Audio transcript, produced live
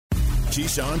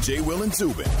Keyshawn, J. Will, and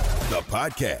Zubin, the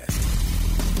podcast.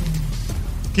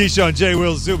 Keyshawn, J.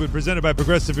 Will, Zubin, presented by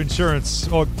Progressive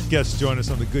Insurance. All guests join us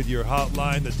on the Goodyear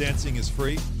Hotline. The dancing is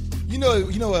free. You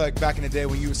know, like back in the day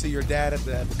when you would see your dad at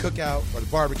the cookout or the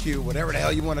barbecue, whatever the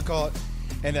hell you want to call it,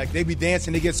 and like they be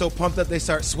dancing, they get so pumped up, they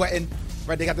start sweating,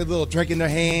 right? They got their little drink in their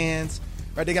hands,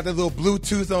 right? They got their little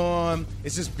Bluetooth on.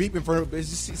 It's just beeping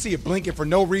see it blinking for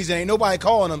no reason. Ain't nobody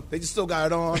calling them. They just still got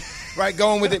it on, right?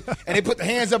 Going with it, and they put the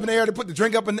hands up in the air, they put the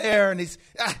drink up in the air, and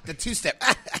the two-step.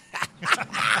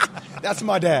 That's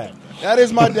my dad. That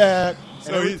is my dad.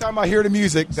 So every time I hear the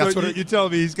music, that's what you're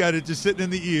telling me he's got it just sitting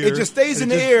in the ear. It just stays in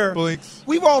the air. Blinks.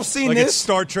 We've all seen like this. It's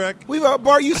Star Trek.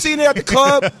 Bart, you seen it at the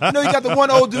club? You know, you got the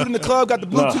one old dude in the club, got the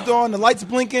Bluetooth on, the lights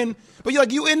blinking. But you're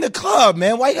like, you in the club,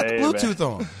 man. Why you got the Bluetooth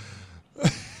on?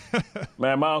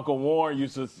 Man, my Uncle Warren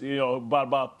used to,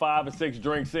 about 5 or 6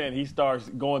 drinks in, he starts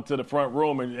going to the front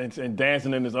room and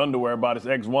dancing in his underwear about his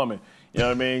ex-woman. You know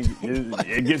what I mean?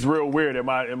 It gets real weird in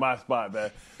my spot,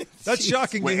 man. That's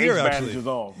shocking to hear, actually.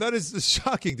 On. That is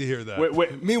shocking to hear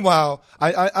that. Meanwhile,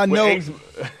 I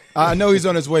know he's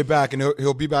on his way back, and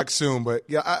he'll be back soon. But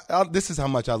yeah, this is how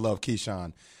much I love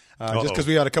Keyshawn. Just because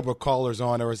we had a couple of callers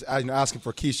on that was asking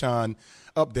for Keyshawn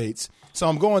updates. So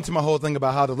I'm going to my whole thing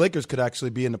about how the Lakers could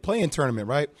actually be in the play-in tournament,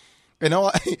 right? And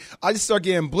I just start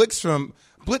getting blitz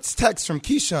texts from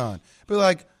Keyshawn. Be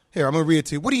like, here, I'm going to read it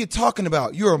to you. What are you talking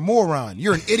about? You're a moron.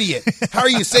 You're an idiot. How are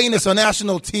you saying this on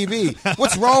national TV?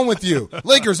 What's wrong with you?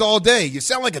 Lakers all day. You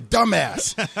sound like a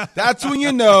dumbass. That's when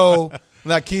you know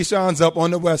that Keyshawn's up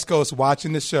on the West Coast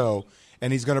watching the show,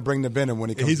 and he's going to bring the venom when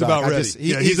he comes back. He's about ready.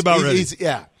 He's about ready. He's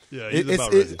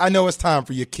about ready. I know it's time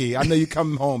for you, Key. I know you're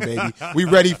coming home, baby. We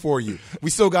ready for you. We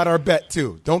still got our bet,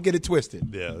 too. Don't get it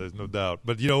twisted. Yeah, there's no doubt.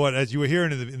 But you know what? As you were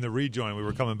hearing in the rejoin, we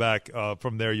were coming back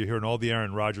from there, you're hearing all the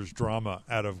Aaron Rodgers drama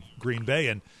out of Green Bay.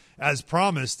 And as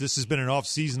promised, this has been an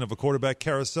off-season of a quarterback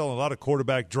carousel, and a lot of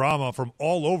quarterback drama from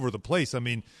all over the place. I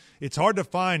mean, it's hard to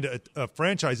find a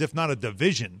franchise, if not a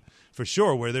division, for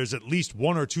sure, where there's at least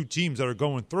 1 or 2 teams that are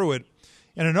going through it.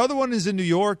 And another one is in New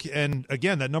York, and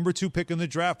again, that number 2 pick in the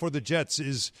draft for the Jets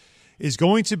is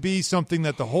going to be something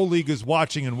that the whole league is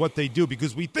watching and what they do,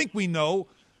 because we think we know,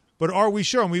 but are we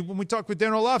sure? And when we talked with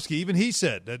Dan Orlovsky, even he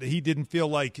said that he didn't feel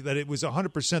like that it was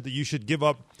 100% that you should give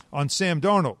up on Sam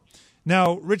Darnold.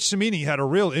 Now, Rich Cimini had a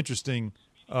real interesting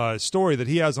story that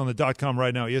he has on the .com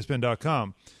right now,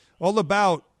 ESPN.com, all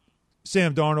about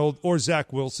Sam Darnold or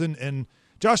Zach Wilson. And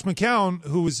Josh McCown,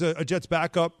 who is a Jets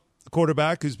backup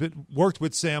quarterback who's worked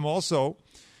with Sam also,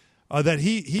 that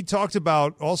he talked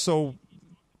about also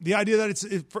the idea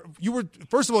that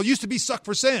first of all, it used to be suck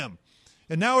for Sam,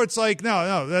 and now it's like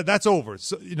no, that's over.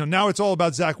 So now it's all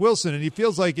about Zach Wilson, and he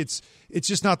feels like it's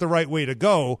just not the right way to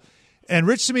go. And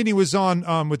Rich Cimini was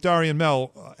on with Darian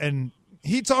Mel, and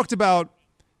he talked about,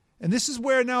 and this is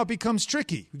where now it becomes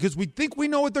tricky, because we think we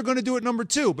know what they're going to do at number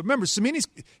 2, but remember,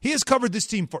 he has covered this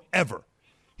team forever.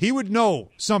 He would know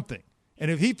something. And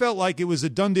if he felt like it was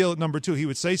a done deal at number 2, he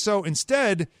would say so.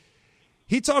 Instead,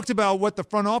 he talked about what the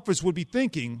front office would be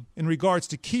thinking in regards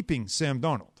to keeping Sam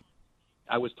Darnold.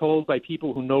 I was told by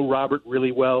people who know Robert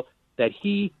really well that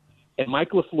he and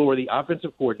Mike LaFleur, the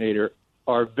offensive coordinator,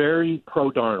 are very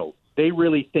pro-Darnold. They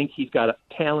really think he's got a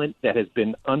talent that has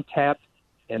been untapped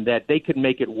and that they could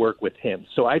make it work with him.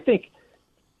 So I think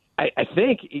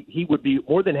he would be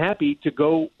more than happy to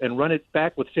go and run it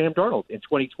back with Sam Darnold in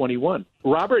 2021.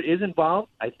 Robert is involved.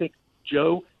 I think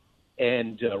Joe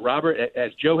and Robert,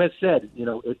 as Joe has said,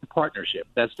 it's a partnership.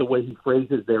 That's the way he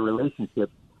phrases their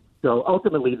relationship. So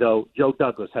ultimately, though, Joe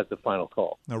Douglas has the final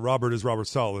call. Now, Robert is Robert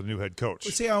Saleh, the new head coach.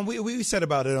 See, we said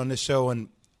about it on this show, and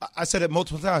I said it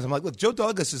multiple times. I'm like, look, Joe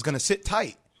Douglas is going to sit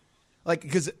tight. Like,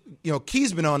 because,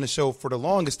 Key's been on the show for the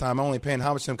longest time. I'm only paying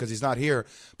homage to him because he's not here.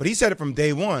 But he said it from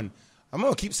day one. I'm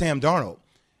going to keep Sam Darnold.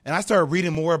 And I started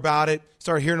reading more about it,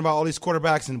 started hearing about all these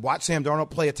quarterbacks, and watch Sam Darnold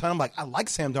play a ton. I'm like, I like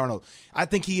Sam Darnold. I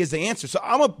think he is the answer. So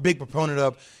I'm a big proponent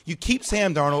of you keep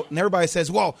Sam Darnold, and everybody says,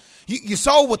 well, you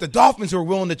saw what the Dolphins were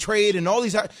willing to trade and all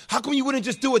these. How come you wouldn't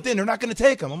just do it then? They're not going to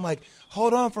take him. I'm like,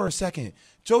 hold on for a second.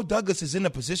 Joe Douglas is in a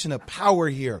position of power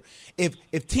here.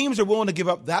 If teams are willing to give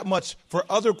up that much for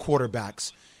other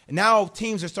quarterbacks, and now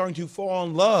teams are starting to fall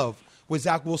in love with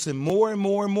Zach Wilson more and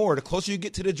more and more. The closer you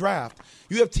get to the draft,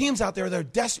 you have teams out there that are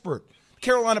desperate.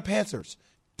 Carolina Panthers,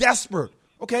 desperate.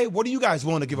 Okay, what are you guys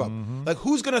willing to give up? Mm-hmm. Like,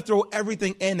 who's going to throw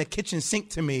everything in the kitchen sink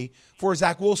to me for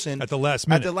Zach Wilson at the last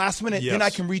minute? Yes. Then I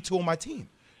can retool my team.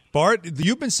 Bart,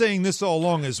 you've been saying this all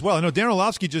along as well. I know Dan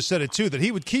Orlovsky just said it too, that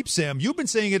he would keep Sam. You've been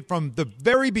saying it from the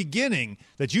very beginning,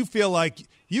 that you feel like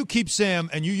you keep Sam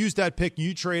and you use that pick and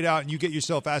you trade out and you get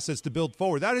yourself assets to build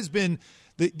forward. That has been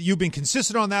You've been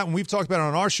consistent on that, and we've talked about it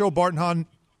on our show, Bart and Hahn,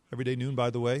 every day noon, by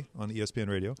the way, on ESPN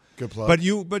Radio. Good plug.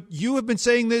 But you have been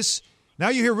saying this. Now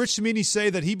you hear Rich Cimini say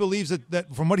that he believes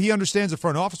that from what he understands, the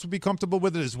front office would be comfortable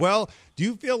with it as well. Do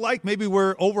you feel like maybe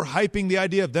we're overhyping the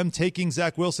idea of them taking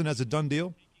Zach Wilson as a done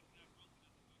deal?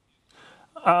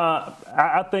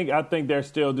 I think they're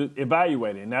still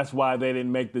evaluating. That's why they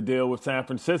didn't make the deal with San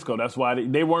Francisco. That's why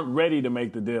they weren't ready to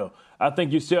make the deal. I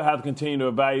think you still have to continue to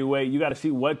evaluate. You got to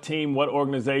see what team, what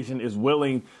organization is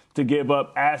willing to give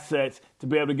up assets to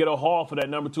be able to get a haul for that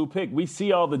number 2 pick. We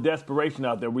see all the desperation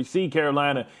out there. We see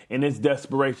Carolina in its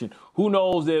desperation. Who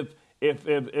knows if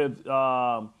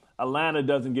Atlanta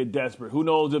doesn't get desperate? Who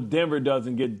knows if Denver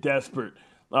doesn't get desperate?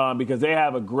 Because they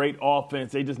have a great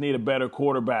offense. They just need a better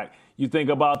quarterback. You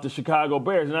think about the Chicago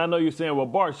Bears, and I know you're saying, well,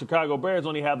 Bart, Chicago Bears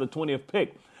only have the 20th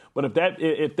pick. But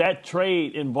if that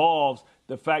trade involves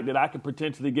the fact that I could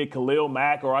potentially get Khalil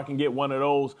Mack or I can get one of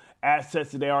those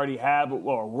assets that they already have,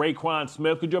 or Raekwon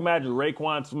Smith. Could you imagine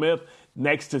Raekwon Smith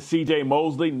next to C.J.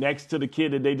 Mosley, next to the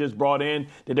kid that they just brought in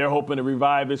that they're hoping to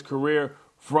revive his career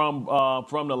from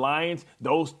the Lions?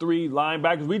 Those 3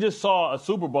 linebackers. We just saw a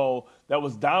Super Bowl that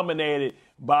was dominated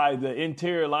by the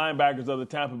interior linebackers of the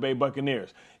Tampa Bay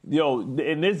Buccaneers.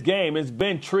 In this game, it's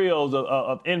been trios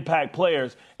of impact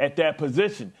players at that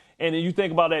position. And then you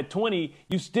think about that 20,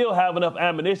 you still have enough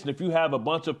ammunition if you have a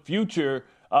bunch of future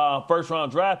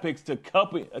first-round draft picks to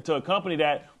accompany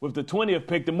that with the 20th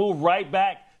pick to move right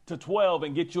back to 12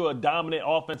 and get you a dominant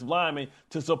offensive lineman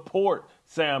to support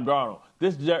Sam Darnold.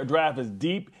 This draft is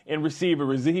deep in receiver.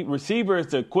 Receiver is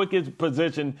the quickest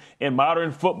position in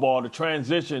modern football to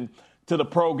transition to the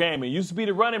pro game. It used to be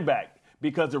the running back,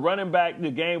 because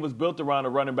the game was built around the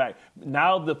running back.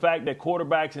 Now the fact that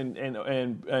quarterbacks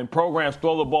and programs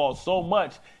throw the ball so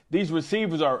much, these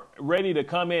receivers are ready to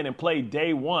come in and play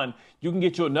day one. You can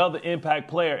get you another impact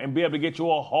player and be able to get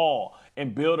you a haul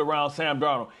and build around Sam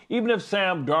Darnold. Even if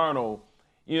Sam Darnold,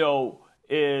 you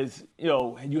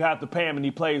have to pay him and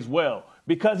he plays well.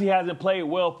 Because he hasn't played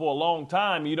well for a long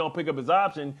time and you don't pick up his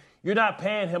option, you're not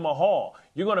paying him a haul.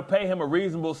 You're going to pay him a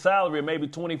reasonable salary of maybe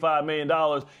 $25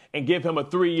 million and give him a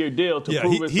 3-year deal to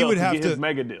prove himself to get his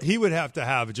mega deal. He would have to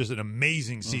have just an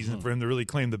amazing season for him to really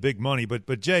claim the big money.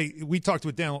 But Jay, we talked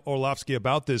with Dan Orlovsky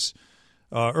about this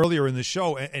earlier in the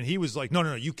show, and he was like,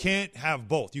 no, you can't have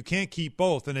both. You can't keep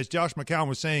both. And as Josh McCown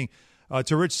was saying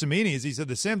to Rich Cimini, he said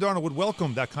that Sam Darnold would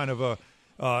welcome that kind of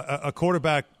a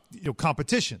quarterback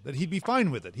competition, that he'd be fine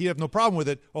with it. He'd have no problem with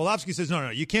it. Orlovsky says, no,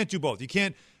 you can't do both. You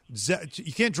can't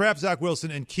draft Zach Wilson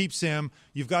and keep Sam.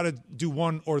 You've got to do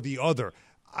one or the other.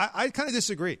 I kind of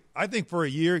disagree. I think for a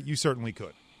year, you certainly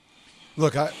could.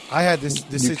 Look, I had this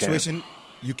situation.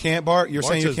 You can't, Bart? You're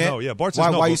Bart saying you says can't? No. Yeah, Bart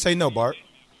says no. Why you say no, Bart?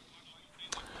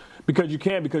 Because you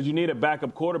can't, because you need a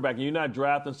backup quarterback, and you're not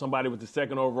drafting somebody with the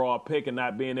 2nd overall pick and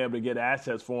not being able to get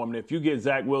assets for him. And if you get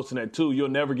Zach Wilson at 2, you'll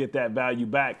never get that value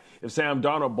back. If Sam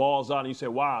Darnold balls out and you say,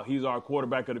 wow, he's our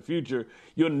quarterback of the future,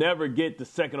 you'll never get the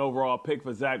 2nd overall pick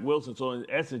for Zach Wilson. So in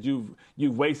essence,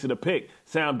 you've wasted a pick.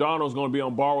 Sam Darnold's going to be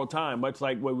on borrowed time, much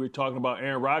like what we were talking about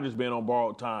Aaron Rodgers being on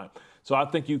borrowed time. So I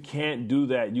think you can't do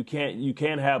that. You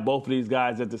can't have both of these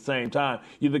guys at the same time.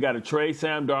 You either got to trade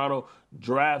Sam Darnold,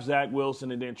 draft Zach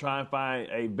Wilson, and then try and find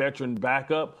a veteran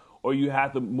backup, or you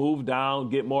have to move down,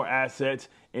 get more assets,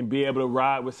 and be able to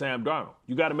ride with Sam Darnold.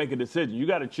 You got to make a decision. You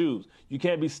got to choose. You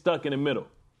can't be stuck in the middle.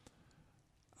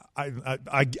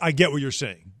 I get what you're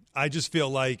saying. I just feel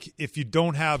like if you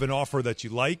don't have an offer that you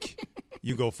like,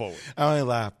 you go forward. I only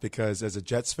laugh because as a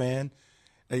Jets fan,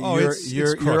 it's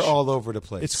you're all over the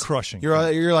place. It's crushing.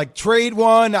 You're like, trade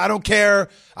one. I don't care.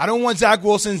 I don't want Zach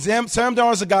Wilson. Sam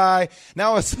Darnold's a guy.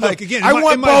 Now it's like, again, I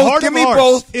want both. Give me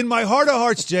both. In my heart of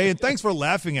hearts, Jay, and thanks for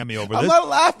laughing at me over this. I'm not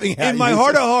laughing at you. In my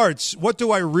heart of hearts, what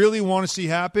do I really want to see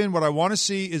happen? What I want to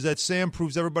see is that Sam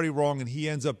proves everybody wrong and he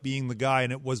ends up being the guy.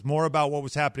 And it was more about what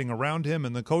was happening around him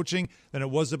and the coaching than it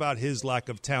was about his lack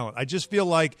of talent. I just feel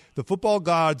like the football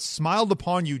gods smiled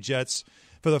upon you, Jets,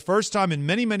 for the first time in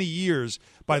many, many years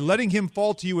by letting him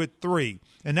fall to you at 3.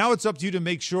 And now it's up to you to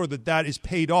make sure that is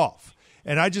paid off.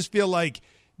 And I just feel like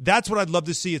that's what I'd love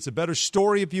to see. It's a better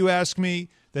story, if you ask me,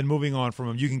 than moving on from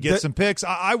him. You can get some picks.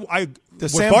 What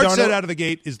Bart said out of the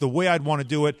gate is the way I'd want to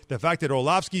do it. The fact that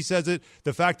Orlovsky says it,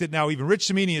 the fact that now even Rich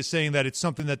Cimini is saying that it's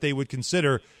something that they would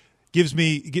consider makes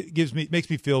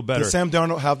me feel better. Does Sam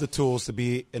Darnold have the tools to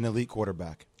be an elite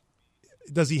quarterback?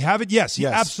 Does he have it? Yes, he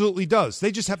absolutely does.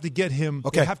 They just have to get him.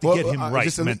 Okay. They have to get him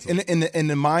right mentally. In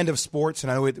the mind of sports,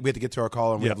 and I know we have to get to our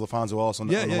caller, and we have LaPhonso Ellis on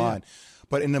the line.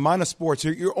 but in the minor sports,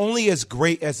 you're only as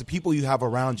great as the people you have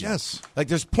around you. Yes. Like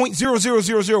there's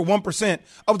 0.00001%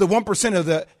 of the 1% of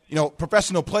the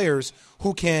professional players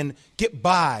who can get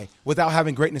by without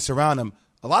having greatness around them.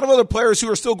 A lot of other players who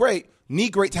are still great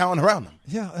need great talent around them.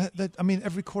 Yeah,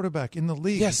 every quarterback in the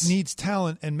league needs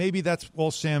talent, and maybe that's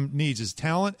all Sam needs is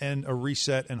talent and a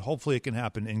reset, and hopefully it can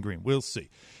happen in Green. We'll see.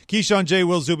 Keyshawn J.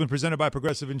 Will Zubin, presented by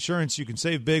Progressive Insurance. You can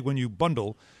save big when you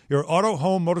bundle your auto,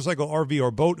 home, motorcycle, RV,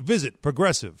 or boat. Visit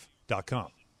Progressive.com.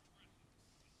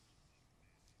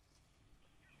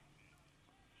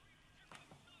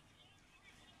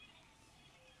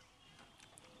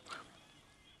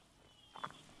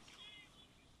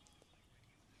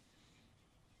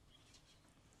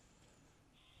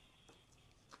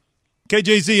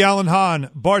 KJZ, Alan Hahn,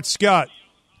 Bart Scott,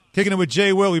 kicking it with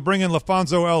Jay Will. We bring in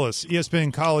LaPhonso Ellis,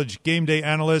 ESPN College game day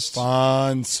analyst.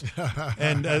 Fonz.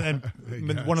 And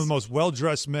one of the most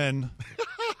well-dressed men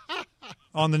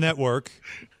on the network.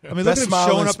 I mean, look at him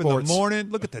showing up in the morning.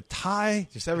 Look at the tie.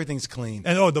 Just everything's clean.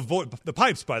 And, the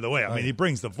pipes, by the way. I mean, he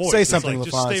brings the voice. Say something, LaPhonso.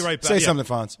 Just stay right back. Say something,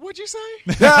 Fonz. What'd you say?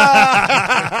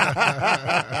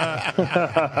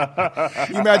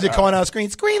 You imagine calling out screen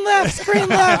left, screen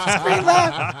left, screen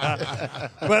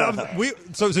left.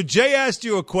 But so Jay asked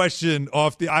you a question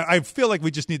off the. I feel like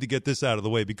we just need to get this out of the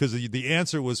way because the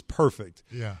answer was perfect.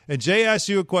 Yeah. And Jay asked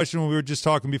you a question when we were just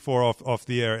talking before off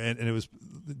the air, and it was,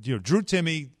 Drew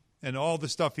Timme and all the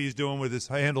stuff he's doing with his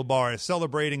handlebar,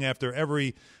 celebrating after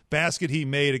every basket he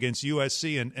made against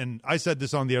USC. And I said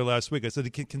this on the air last week. I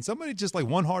said, can somebody just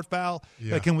one hard foul?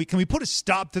 Yeah. Like, can we put a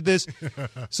stop to this?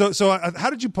 So how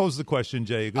did you pose the question,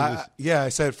 Jay? I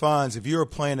said, Fonz, if you were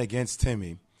playing against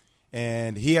Timme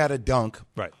and he had a dunk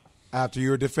right after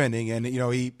you were defending, and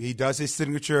he does his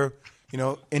signature,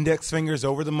 index fingers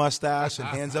over the mustache and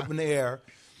hands up in the air,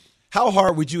 how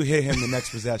hard would you hit him the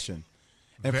next possession?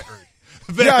 And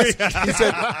yes, he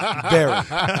said very.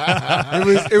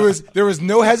 There was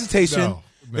no hesitation. No.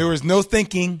 There was no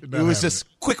thinking. Not it was just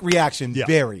quick reaction. Yeah.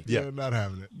 Very. Yeah, not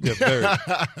having it. Yeah, very.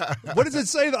 What does it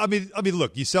say? I mean,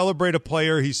 look, you celebrate a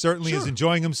player. He certainly is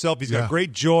enjoying himself. He's got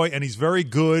great joy, and he's very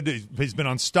good. He's been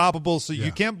unstoppable, so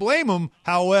you can't blame him.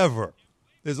 However,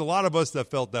 there's a lot of us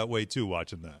that felt that way too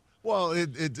watching that. Well,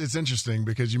 it's interesting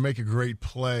because you make a great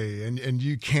play and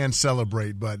you can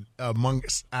celebrate, but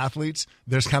amongst athletes,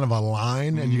 there's kind of a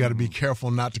line, and you got to be careful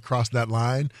not to cross that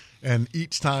line. And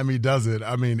each time he does it,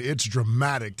 I mean, it's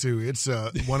dramatic too. It's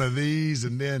one of these,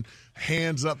 and then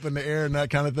hands up in the air and that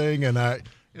kind of thing. And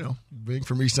being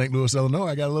from East St. Louis, Illinois,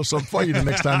 I got a little something for you the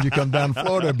next time you come down to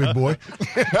Florida, big boy.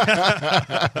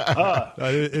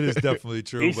 It is definitely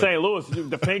true. East St. Louis,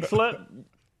 the pink slip.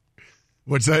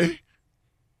 What'd you say?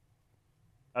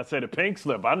 I said the pink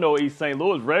slip. I know East St.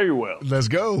 Louis very well. Let's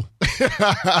go.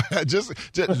 just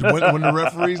when the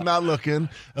referee's not looking,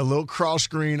 a little cross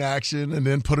screen action, and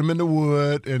then put him in the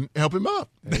wood and help him up.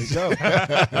 There you go.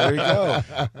 There you go.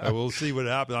 We'll see what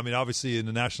happens. I mean, obviously in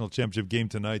the national championship game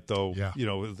tonight, though, Yeah.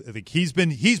 I think he's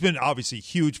been obviously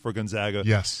huge for Gonzaga.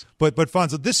 Yes. But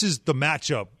Fonzo, this is the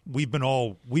matchup we've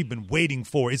been waiting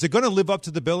for. Is it going to live up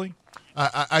to the billing?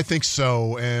 I think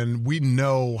so, and we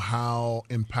know how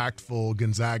impactful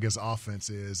Gonzaga's offense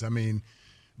is. I mean,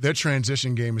 their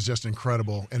transition game is just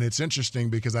incredible, and it's interesting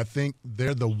because I think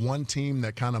they're the one team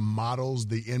that kind of models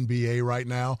the NBA right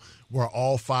now, where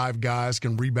all five guys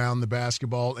can rebound the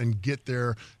basketball and get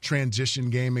their transition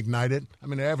game ignited. I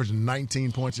mean, they're averaging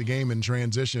 19 points a game in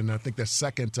transition. I think they're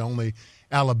second to only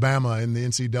Alabama in the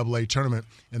NCAA tournament.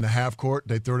 In the half court,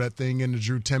 they throw that thing into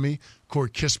Drew Timme. Corey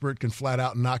Kispert can flat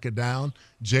out knock it down.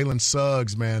 Jalen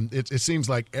Suggs, man, it seems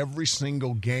like every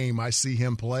single game I see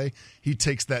him play, he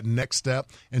takes that next step.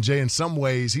 And, Jay, in some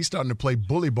ways, he's starting to play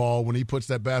bully ball when he puts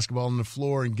that basketball on the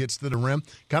floor and gets to the rim.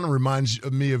 Kind of reminds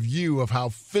me of you, of how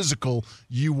physical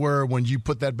you were when you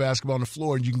put that basketball on the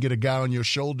floor and you can get a guy on your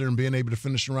shoulder and being able to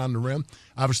finish around the rim.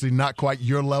 Obviously not quite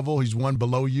your level. He's one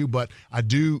below you, but I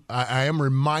am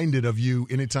reminded of you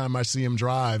anytime I see him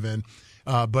drive. And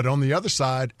but on the other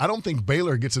side, I don't think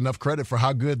Baylor gets enough credit for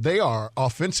how good they are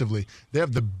offensively. They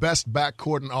have the best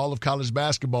backcourt in all of college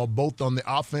basketball, both on the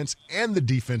offense and the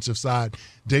defensive side.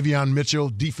 Davion Mitchell,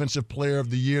 Defensive Player of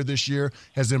the Year this year,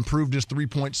 has improved his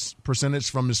three-point percentage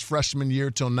from his freshman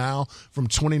year till now, from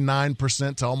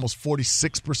 29% to almost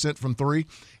 46% from three.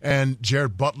 And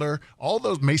Jared Butler, all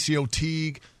those, Maceo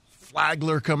Teague,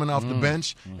 Flagler coming off the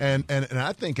bench, and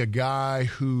I think a guy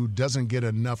who doesn't get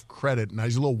enough credit. Now,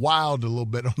 he's a little wild a little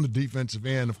bit on the defensive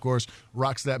end, of course,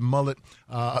 rocks that mullet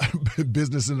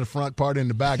business in the front, part in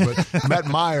the back. But Matt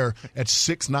Meyer at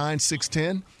 6'9",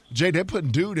 6'10", Jay, they're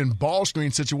putting dude in ball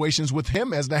screen situations with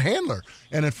him as the handler.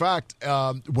 And in fact,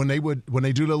 when they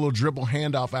do the little dribble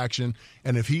handoff action,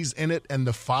 and if he's in it and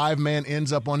the 5-man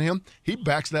ends up on him, he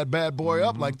backs that bad boy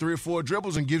up like 3 or 4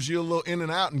 dribbles and gives you a little in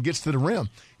and out and gets to the rim.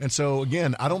 And so,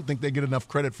 again, I don't think they get enough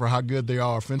credit for how good they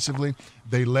are offensively.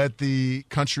 They led the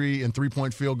country in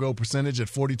three-point field goal percentage at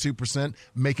 42%,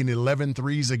 making 11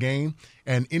 threes a game.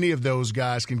 And any of those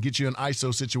guys can get you in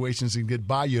ISO situations and get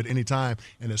by you at any time.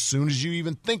 And as soon as you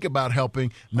even think about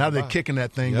helping, now they're kicking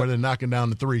that thing where they're knocking down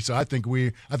the three. So I think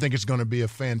it's going to be a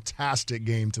fantastic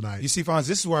game tonight. You see, Fonz,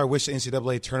 this is where I wish the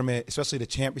NCAA tournament, especially the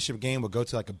championship game, would go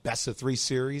to like a best-of-3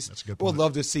 series. That's a good I would point.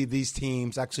 love to see these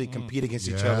teams actually compete against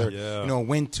each other,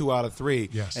 win 2 out of 3.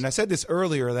 Yes. And I said this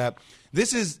earlier that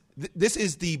this is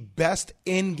the best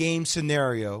in-game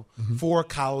scenario for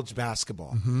college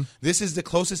basketball. This is the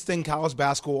closest thing college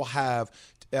basketball will have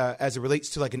as it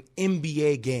relates to like an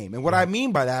NBA game. And what I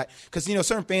mean by that, because,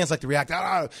 certain fans like to react,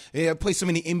 they play so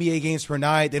many NBA games per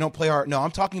night, they don't play hard. No,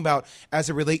 I'm talking about as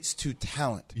it relates to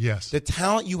talent. Yes. The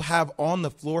talent you have on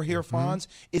the floor here, Fonz,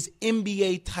 is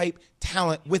NBA-type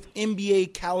talent with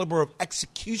NBA caliber of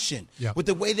execution, with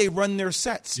the way they run their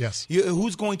sets. Yes.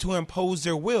 Who's going to impose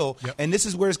their will? And this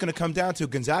is where it's going to come down to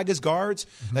Gonzaga's guards.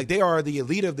 Like, they are the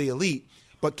elite of the elite,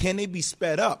 but can they be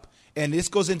sped up? And this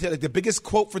goes into the biggest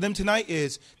quote for them tonight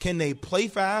is, can they play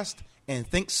fast and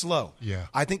think slow? Yeah.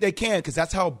 I think they can, because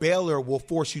that's how Baylor will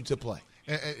force you to play.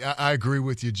 I agree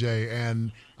with you, Jay.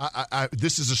 And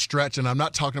this is a stretch, and I'm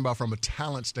not talking about from a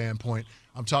talent standpoint.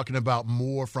 I'm talking about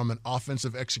more from an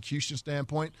offensive execution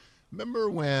standpoint. Remember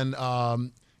when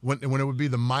it would be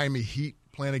the Miami Heat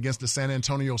playing against the San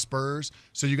Antonio Spurs?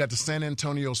 So you got the San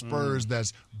Antonio Spurs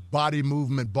that's body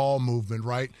movement, ball movement,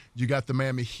 right? You got the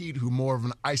Miami Heat, who more of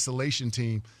an isolation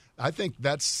team. I think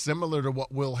that's similar to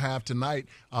what we'll have tonight.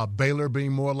 Baylor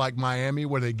being more like Miami,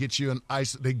 where they get you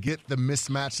they get the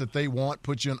mismatch that they want,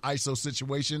 put you in ISO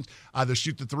situations, either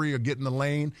shoot the three or get in the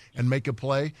lane and make a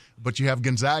play. But you have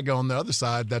Gonzaga on the other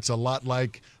side that's a lot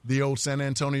like the old San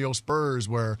Antonio Spurs,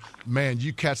 where, man,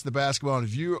 you catch the basketball, and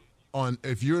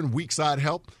if you're in weak side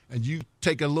help and you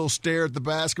take a little stare at the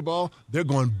basketball, they're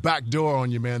going backdoor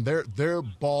on you, man. Their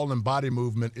ball and body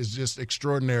movement is just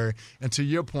extraordinary. And to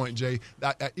your point, Jay,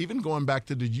 even going back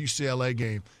to the UCLA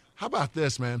game, how about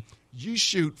this, man? You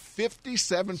shoot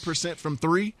 57% from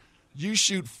three. You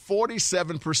shoot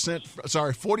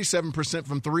 47%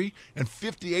 from three and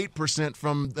 58%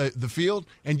 from the field,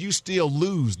 and you still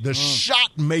lose. The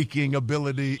shot-making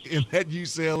ability in that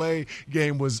UCLA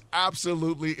game was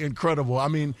absolutely incredible. I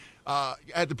mean, I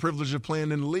had the privilege of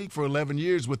playing in the league for 11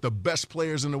 years with the best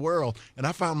players in the world, and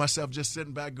I found myself just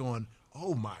sitting back going,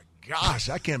 oh, my gosh,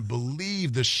 I can't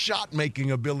believe the shot-making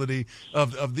ability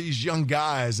of these young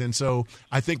guys. And so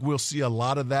I think we'll see a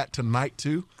lot of that tonight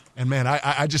too. And, man,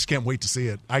 I just can't wait to see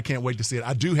it. I can't wait to see it.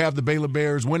 I do have the Baylor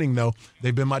Bears winning, though.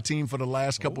 They've been my team for the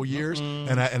last couple years.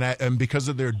 And because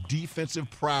of their defensive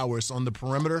prowess on the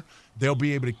perimeter, they'll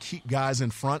be able to keep guys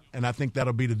in front, and I think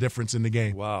that'll be the difference in the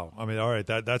game. Wow. I mean, all right,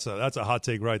 that's a hot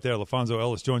take right there. LaPhonso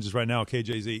Ellis joins us right now,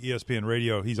 KJZ, ESPN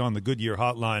Radio. He's on the Goodyear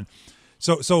hotline.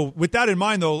 So with that in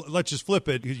mind, though, let's just flip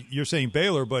it. You're saying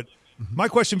Baylor, but my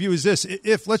question for you is this.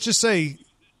 Let's just say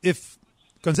if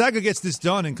Gonzaga gets this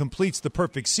done and completes the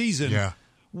perfect season,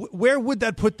 where would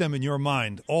that put them in your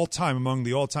mind all-time among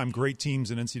the all-time great teams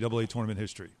in NCAA tournament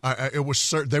history?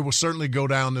 They will certainly go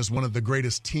down as one of the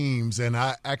greatest teams, and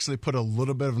I actually put a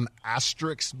little bit of an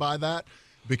asterisk by that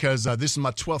because this is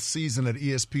my 12th season at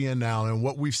ESPN now, and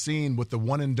what we've seen with the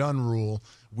one-and-done rule,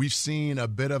 we've seen a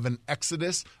bit of an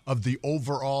exodus of the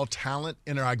overall talent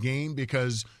in our game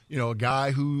because, a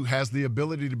guy who has the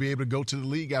ability to be able to go to the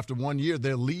league after 1 year,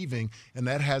 they're leaving, and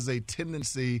that has a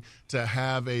tendency to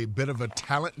have a bit of a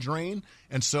talent drain.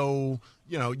 And so,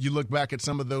 you look back at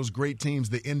some of those great teams,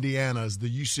 the Indianas, the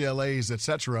UCLAs, et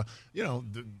cetera,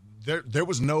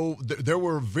 there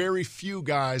were very few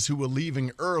guys who were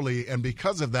leaving early, and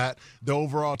because of that, the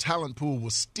overall talent pool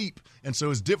was steep. And so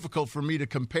it's difficult for me to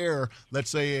compare,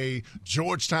 let's say, a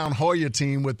Georgetown Hoya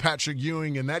team with Patrick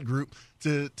Ewing and that group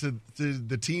to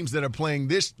the teams that are playing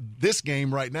this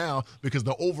game right now because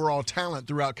the overall talent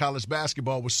throughout college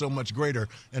basketball was so much greater.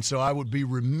 And so I would be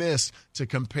remiss to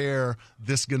compare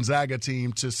this Gonzaga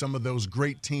team to some of those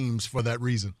great teams for that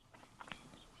reason.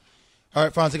 All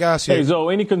right, Fonz, I got you. Hey,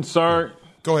 Zoe, any concern?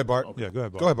 Go ahead, Bart. Yeah, go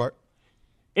ahead, Bart. Go ahead, Bart.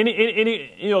 Any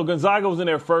Gonzaga was in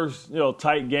their first,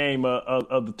 tight game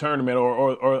of the tournament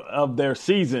or of their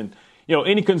season.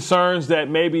 Any concerns that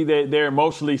maybe they're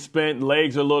emotionally spent,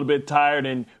 legs are a little bit tired,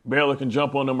 and Baylor can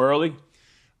jump on them early?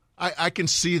 I can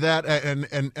see that,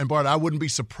 and Bart, I wouldn't be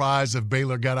surprised if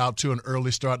Baylor got out to an early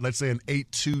start, let's say an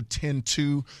 8-2,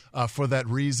 10-2 for that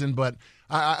reason. But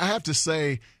I have to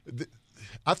say,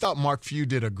 I thought Mark Few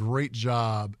did a great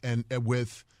job and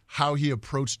with how he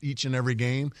approached each and every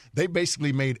game. They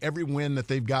basically made every win that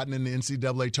they've gotten in the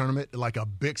NCAA tournament like a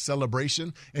big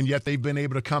celebration, and yet they've been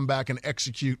able to come back and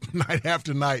execute night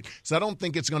after night. So I don't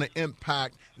think it's going to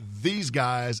impact these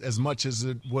guys as much as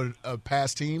it would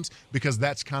past teams, because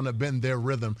that's kind of been their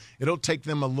rhythm. It'll take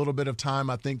them a little bit of time,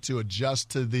 I think, to adjust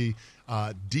to the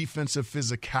defensive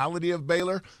physicality of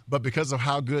Baylor, but because of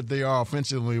how good they are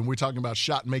offensively, and we're talking about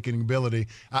shot-making ability,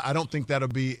 I don't think that'll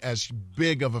be as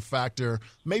big of a factor.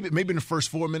 Maybe in the first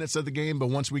 4 minutes of the game, but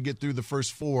once we get through the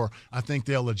first 4, I think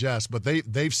they'll adjust. But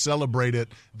they've celebrated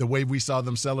the way we saw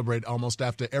them celebrate almost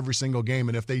after every single game,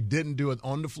 and if they didn't do it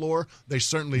on the floor, they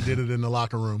certainly did it in the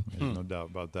locker room. Yeah, no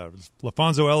doubt about that.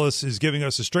 LaPhonso Ellis is giving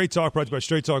us a Straight Talk, brought to you by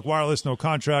Straight Talk Wireless. No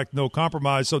contract, no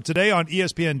compromise. So today on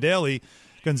ESPN Daily,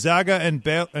 Gonzaga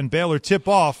and Baylor tip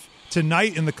off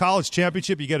tonight in the college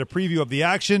championship. You get a preview of the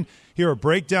action. Hear a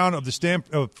breakdown of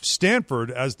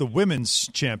Stanford as the women's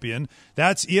champion.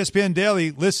 That's ESPN Daily.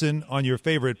 Listen on your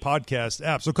favorite podcast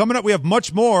app. So coming up, we have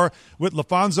much more with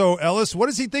LaPhonso Ellis. What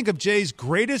does he think of Jay's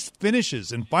greatest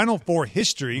finishes in Final Four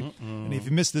history? And if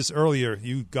you missed this earlier,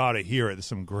 you got to hear it. There's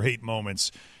some great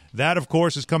moments. That, of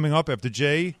course, is coming up after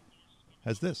Jay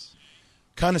has this.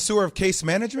 Connoisseur of case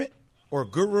management or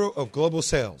guru of global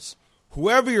sales?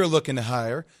 Whoever you're looking to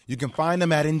hire, you can find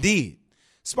them at Indeed.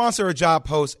 Sponsor a job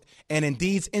post, and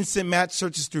Indeed's Instant Match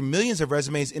searches through millions of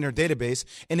resumes in their database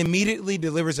and immediately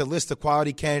delivers a list of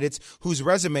quality candidates whose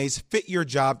resumes fit your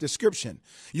job description.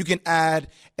 You can add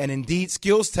an Indeed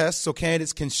skills test so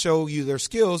candidates can show you their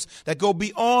skills that go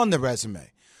beyond the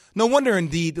resume. No wonder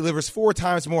Indeed delivers 4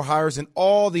 times more hires than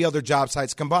all the other job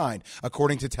sites combined,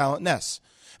 according to Talent Nest.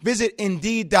 Visit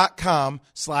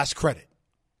Indeed.com/credit.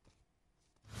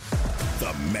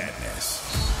 The madness.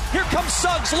 Here comes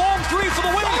Suggs, long 3 for the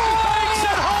win. Banks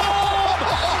it home!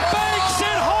 Banks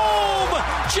it home!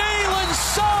 Jalen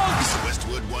Suggs!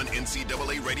 Westwood One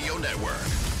NCAA Radio Network.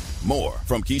 More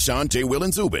from Keyshawn, J. Will,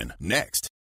 and Zubin next.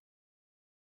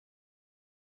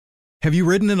 Have you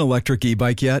ridden an electric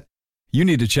e-bike yet? You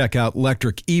need to check out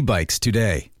Electric E-Bikes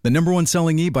today, the #1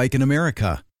 selling e-bike in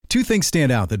America. 2 things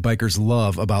stand out that bikers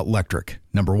love about Electric.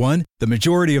 Number 1, the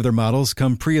majority of their models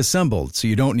come pre-assembled, so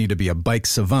you don't need to be a bike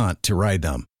savant to ride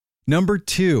them. Number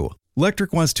 2,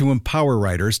 Electric wants to empower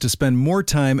riders to spend more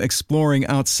time exploring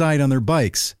outside on their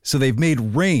bikes, so they've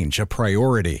made range a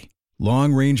priority.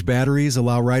 Long-range batteries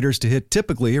allow riders to hit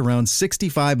typically around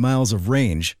 65 miles of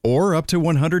range, or up to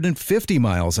 150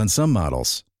 miles on some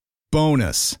models.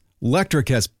 Bonus, Electric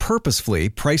has purposefully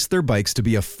priced their bikes to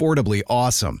be affordably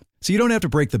awesome, so you don't have to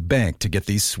break the bank to get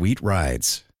these sweet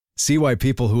rides. See why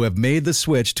people who have made the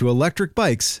switch to electric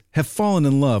bikes have fallen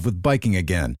in love with biking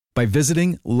again by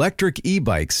visiting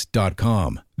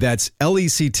electricebikes.com. That's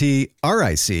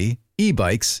LECTRIC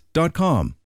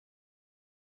ebikes.com.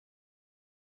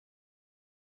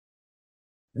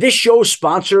 This show is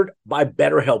sponsored by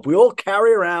BetterHelp. We all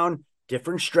carry around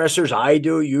different stressors. I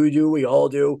do, you do, we all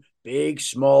do, big,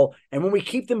 small. And when we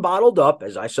keep them bottled up,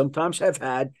 as I sometimes have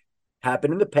had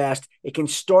happen in the past, it can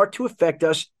start to affect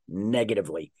us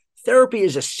negatively. Therapy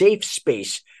is a safe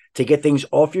space to get things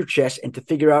off your chest and to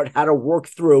figure out how to work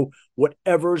through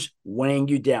whatever's weighing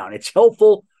you down. It's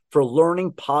helpful for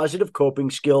learning positive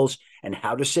coping skills and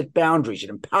how to set boundaries. It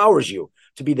empowers you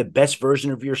to be the best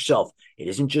version of yourself. It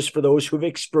isn't just for those who have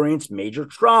experienced major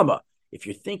trauma. If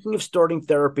you're thinking of starting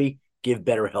therapy, give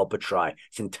BetterHelp a try.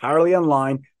 It's entirely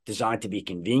online, designed to be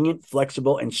convenient,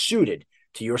 flexible, and suited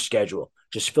to your schedule.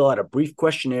 Just fill out a brief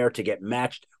questionnaire to get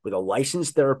matched with a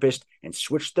licensed therapist and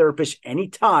switch therapists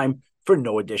anytime for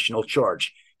no additional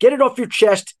charge. Get it off your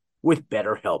chest with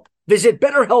BetterHelp. Visit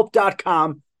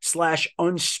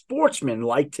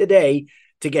BetterHelp.com/unsportsmanlike today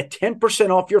to get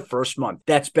 10% off your first month.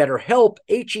 That's BetterHelp,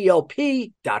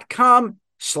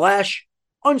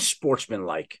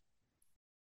 HELP.com/unsportsmanlike.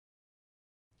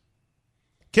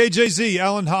 KJZ,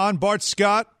 Alan Hahn, Bart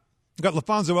Scott. We've got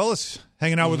LaPhonso Ellis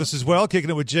hanging out with us as well, kicking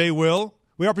it with Jay Will.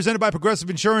 We are presented by Progressive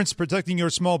Insurance. Protecting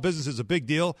your small business is a big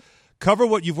deal. Cover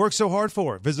what you've worked so hard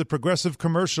for. Visit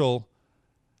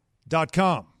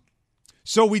progressivecommercial.com.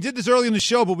 So we did this early in the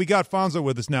show, but we got Fonzo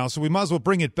with us now, so we might as well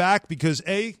bring it back because,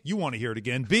 A, you want to hear it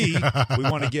again. B, we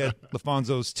want to get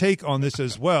LaPhonso's take on this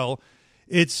as well.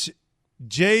 It's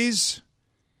Jay's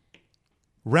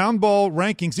round ball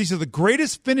rankings. These are the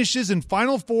greatest finishes in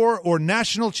Final Four or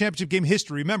national championship game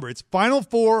history. Remember, it's Final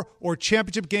Four or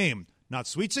championship game. Not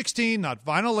Sweet 16, not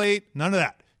Final 8, none of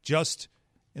that. Just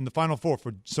in the Final Four.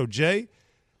 So, Jay,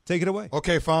 Take it away.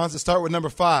 Okay, Fonz, let's start with number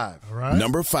 5. All right.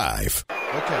 Number 5.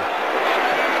 Okay.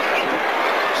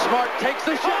 Smart takes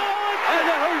the shot, and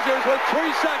the Hoosiers with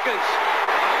 3 seconds.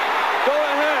 Go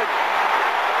ahead.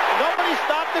 Nobody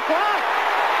stopped the clock.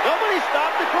 Nobody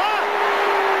stopped the clock.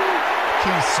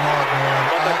 Keith Smart, man.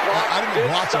 I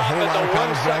didn't watch a whole lot of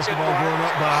college basketball growing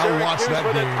up, but I watched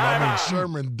that game. I mean,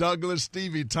 Sherman Douglas,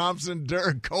 Stevie Thompson,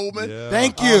 Derek Coleman. Yeah.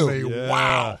 Thank you. I mean,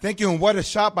 wow. Thank you, and what a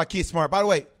shot by Keith Smart. By the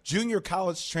way, junior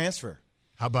college transfer.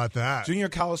 How about that? Junior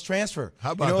college transfer.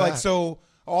 How about that? that? Like, so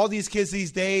all these kids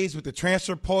these days with the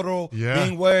transfer portal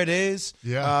being where it is,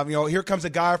 here comes a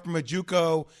guy from a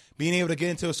JUCO being able to get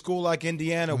into a school like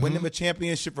Indiana, win them a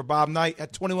championship for Bob Knight,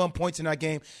 had 21 points in that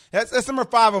game. That's number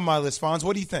 5 on my list, Fonz.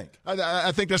 What do you think?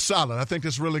 I think that's solid. I think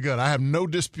that's really good. I have no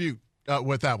dispute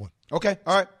with that one. Okay,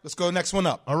 all right. Let's go next one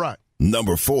up. All right.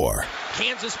 Number 4.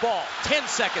 Kansas ball, 10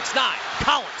 seconds, 9.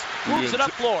 Collins moves it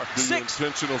up floor. 6,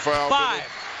 intentional foul. 5.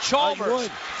 Chalmers,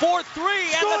 4-3,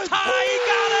 and the tie.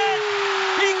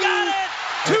 He got it.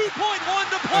 2.1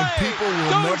 to play. And people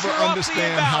will never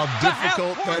understand how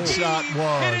difficult that shot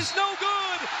was. It is no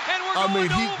good, and we're going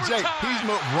to overtime. He's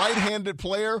a right-handed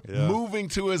player moving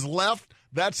to his left.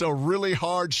 That's a really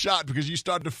hard shot because you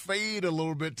start to fade a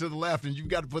little bit to the left, and you've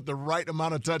got to put the right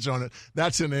amount of touch on it.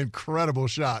 That's an incredible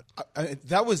shot.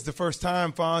 That was the first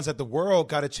time, Fonz, that the world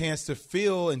got a chance to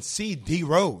feel and see D.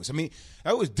 Rose. I mean,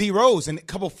 that was D. Rose and a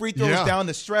couple free throws down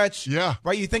the stretch. Yeah.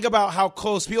 Right? You think about how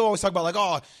close. People always talk about, like,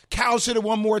 oh, Cal should have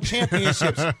won more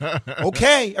championships.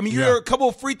 Okay. I mean, you're a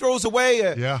couple free throws away.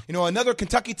 Another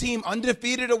Kentucky team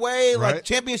undefeated away, like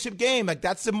championship game. Like,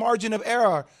 that's the margin of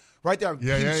error. Right there,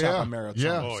 shot by Merrill.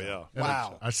 Oh, yeah.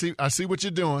 Wow. I see what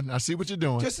you're doing. Just,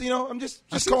 I'm just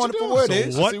calling it for what it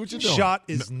is. What shot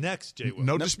is next, Jay?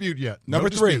 No dispute yet.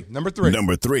 Number 3. Number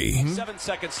 3. 7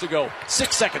 seconds to go.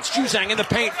 6 seconds. Juzang in the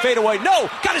paint. Fade away. No.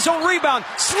 Got his own rebound.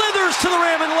 Slithers to the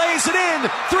rim and lays it in.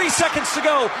 3 seconds to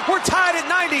go. We're tied at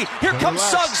 90. Here comes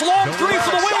Suggs. Long three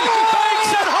for the win. Banks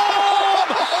it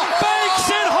home. Banks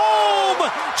it home.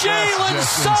 Jalen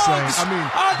Suggs. I mean,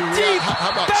 a deep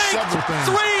banked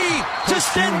 3 to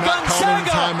send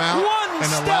Gonzaga.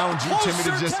 And allowing G. Timmy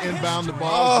to just inbound the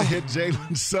ball to hit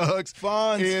Jalen Suggs.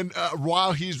 And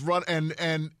while he's running,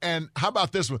 and how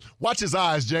about this one? Watch his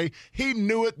eyes, Jay. He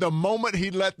knew it the moment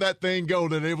he let that thing go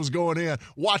that it was going in.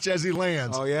 Watch as he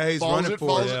lands. Oh, yeah, he's running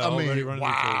for it. I mean,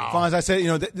 wow. Fonz, I said,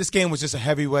 this game was just a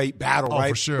heavyweight battle, right?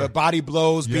 For sure. The body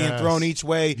blows being thrown each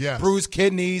way, bruised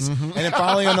kidneys, and then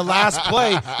finally on the last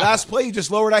play, you just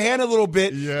lowered a hand a little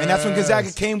bit, and that's when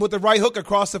Gonzaga came with the right hook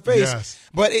across the face.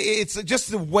 But it's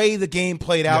just the way the game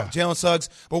played out, Jalen Suggs.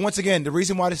 But once again, the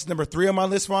reason why this is number 3 on my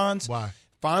list, Fonz,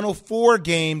 Final Four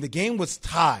game, the game was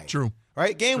tied. True.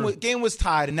 Right? Game was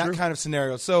tied in that kind of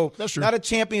scenario. So not a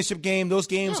championship game. Those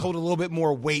games hold a little bit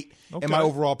more weight in my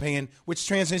overall opinion, which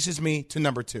transitions me to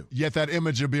number 2. Yet that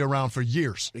image will be around for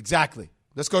years. Exactly.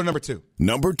 Let's go to number 2.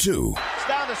 Number 2. It's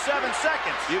down to 7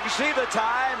 seconds. You can see the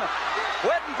time.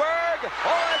 Wittenberg.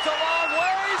 Oh, it's a long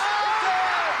ways.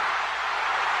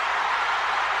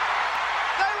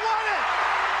 They won it.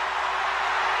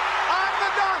 On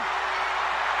the dunk.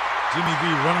 Jimmy V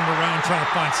running around trying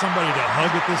to find somebody to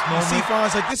hug at this moment. See,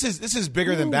 Fonz, like this is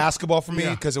bigger than basketball for me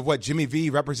because of what Jimmy V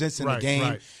represents in the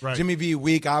game. Right. Jimmy V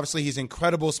week, obviously, his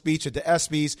incredible speech at the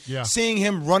ESPYs. Seeing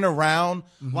him run around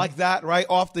like that, right,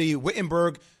 off the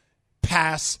Wittenberg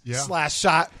pass /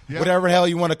 shot, whatever the hell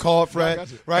you want to call it, Fred,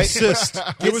 right? Assist.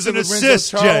 It was an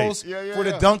assist, Charles, Jay. for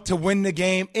the dunk to win the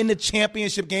game in the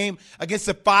championship game against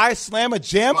the Phi Slamma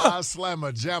Jamma.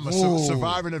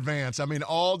 Surviving advance. I mean,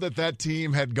 all that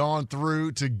team had gone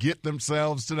through to get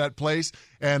themselves to that place,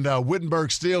 and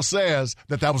Wittenberg still says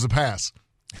that was a pass.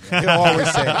 He'll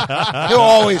always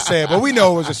say it, but we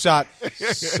know it was a shot.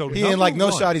 So he ain't like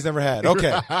no shot he's ever had.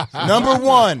 Okay, number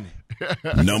 1.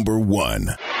 Number 1.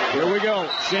 Here we go.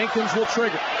 Jenkins will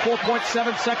trigger.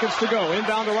 4.7 seconds to go.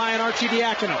 Inbound to Ryan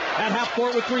Arcidiacono. At half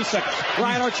court with 3 seconds.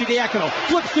 Ryan Arcidiacono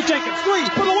flips to Jenkins. 3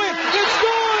 for the win. It's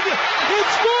good!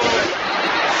 It's good!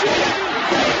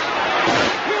 Jenkins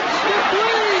hits the 3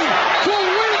 to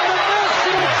win the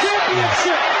national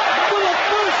championship for the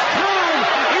first time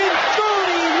in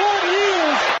 31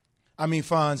 years. I mean,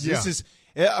 Fonz, this is,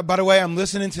 by the way, I'm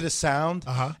listening to the sound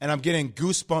and I'm getting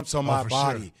goosebumps on my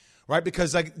body, right?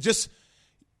 Because, like, just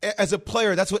as a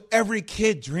player, that's what every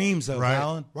kid dreams of,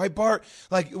 Alan. Right, Bart?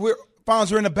 Like,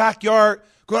 Fonz, we're in the backyard.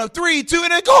 Going up 3, 2,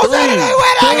 and it goes in and they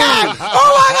win again. Oh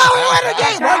my God, we win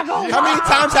again. Right? How many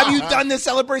times have you done this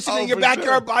celebration in your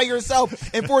backyard by yourself?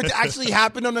 And for it to actually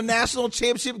happen on a national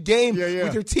championship game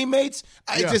with your teammates,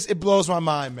 it blows my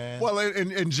mind, man. Well,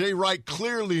 and Jay Wright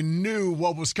clearly knew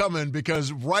what was coming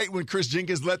because right when Chris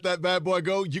Jenkins let that bad boy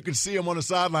go, you could see him on the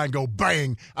sideline go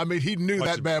bang. I mean, he knew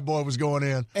that bad boy was going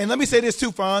in. And let me say this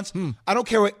too, Fonz. I don't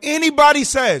care what anybody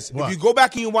says. What? If you go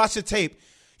back and you watch the tape,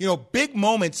 big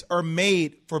moments are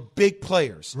made for big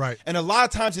players. Right. And a lot of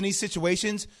times in these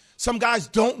situations, some guys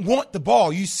don't want the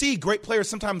ball. You see great players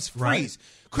sometimes freeze.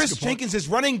 Right. Chris Jenkins is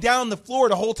running down the floor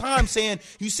the whole time saying,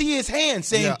 you see his hand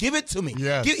saying, give it to me.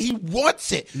 Yes. He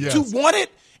wants it. Yes. To want it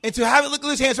and to have it, look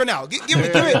at his hands right now. Give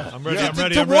it. I'm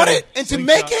ready. To want it and to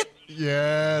make it.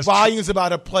 Yes. Volumes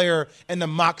about a player and the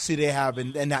moxie they have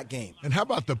in that game. And how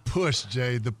about the push,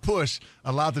 Jay? The push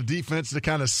allowed the defense to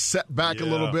kind of set back a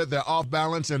little bit. They're off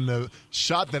balance. And the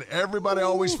shot that everybody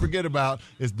always forget about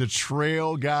is the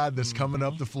trail guy that's coming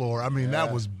up the floor. I mean,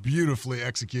 that was beautifully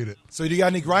executed. So do you got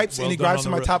any gripes? Any gripes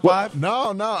in my top five?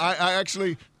 No. I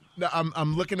actually –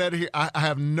 I'm looking at it here. I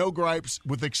have no gripes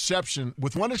with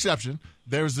one exception.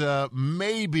 There's a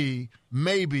maybe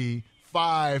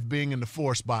 5 being in the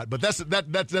 4 spot, but that's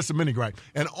a mini gripe,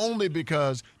 and only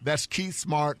because that's Keith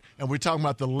Smart, and we're talking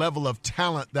about the level of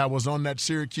talent that was on that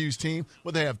Syracuse team.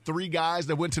 Well, they have 3 guys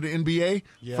that went to the NBA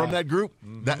from that group.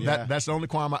 That's the only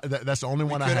that's the only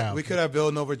one I have. We could have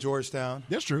Villanova, Georgetown.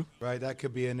 That's true, right? That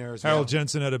could be in there as well. Harold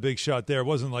Jensen had a big shot there. It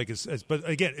wasn't like but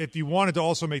again, if you wanted to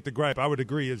also make the gripe, I would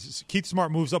agree. Keith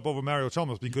Smart moves up over Mario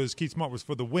Chalmers because Keith Smart was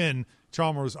for the win.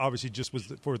 Chalmers obviously just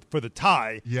was for the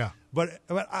tie. Yeah. But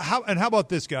how about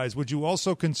this, guys? Would you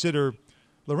also consider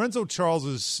Lorenzo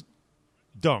Charles's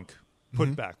dunk,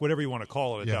 put back, whatever you want to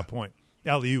call it at that point,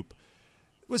 alley-oop,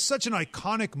 was such an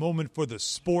iconic moment for the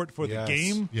sport, for the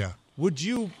game. Yeah. Would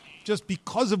you, just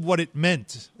because of what it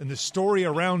meant and the story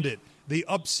around it, the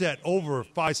upset over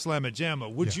Phi Slamma Jamma,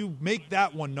 would you make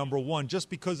that one number one just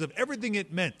because of everything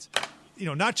it meant?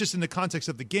 Not just in the context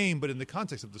of the game, but in the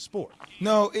context of the sport.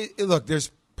 No, look, there's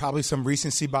probably some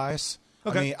recency bias.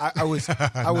 Okay. I mean,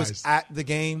 I was Nice. at the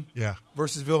game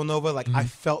versus Villanova. Like, I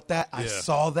felt that. I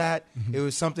saw that. It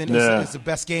was something. It's the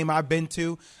best game I've been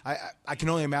to. I can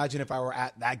only imagine if I were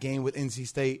at that game with NC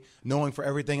State, knowing for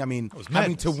everything. I mean,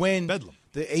 having to win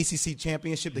the ACC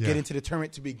championship to get into the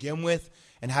tournament to begin with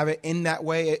and have it in that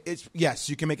way. Yes,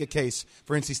 you can make a case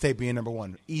for NC State being number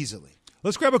one easily.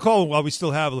 Let's grab a call while we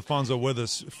still have LaPhonso with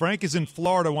us. Frank is in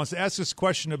Florida, wants to ask us a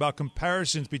question about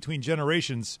comparisons between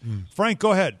generations. Frank,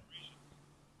 go ahead.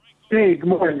 Hey, good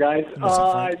morning, guys.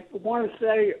 I want to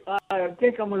say I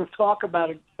think I'm going to talk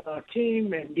about a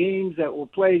team and games that were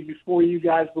played before you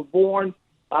guys were born.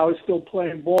 I was still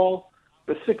playing ball.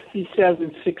 The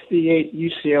 67-68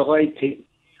 UCLA team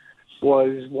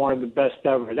was one of the best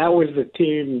ever. That was the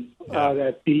team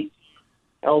that beat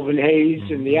Elvin Hayes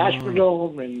in the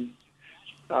Astrodome, and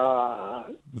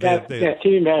that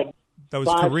team had that was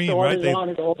Kareem, right?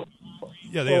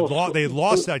 They had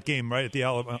lost that game, right, at the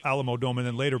Alamo Dome, and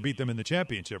then later beat them in the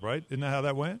championship, right? Isn't that how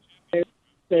that went?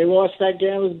 They lost that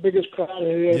game. It was the biggest crowd I've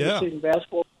ever seen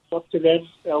basketball up to then.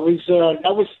 That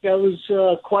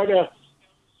was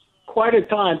quite a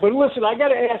time. But listen, I got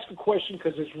to ask a question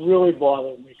because it's really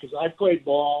bothering me because I played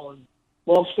ball, and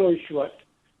long story short,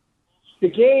 the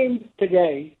game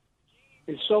today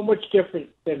is so much different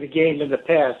than the game in the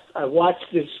past. I watched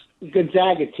this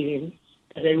Gonzaga team,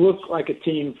 and they look like a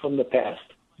team from the past,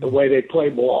 the way they play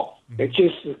ball. It's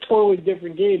just a totally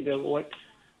different game than what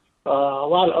a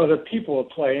lot of other people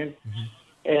are playing.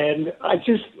 And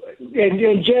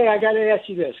Jay, I got to ask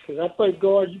you this, because I played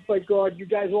guard, you played guard, you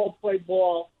guys all played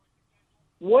ball.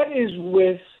 What is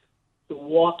with the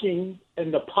walking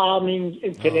and the palming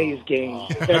in today's game?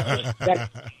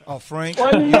 Frank.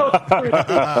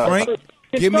 Frank,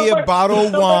 give me a bottle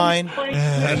of wine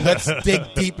and let's dig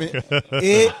deep in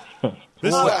it.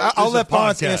 I'll let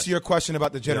Fonz answer your question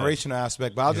about the generational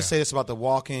aspect, but I'll just say this about the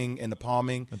walking and the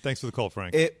palming. And thanks for the call,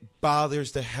 Frank. It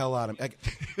bothers the hell out of me.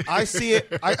 I see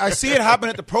it. I see it happen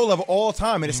at the pro level all the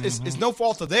time, and it's no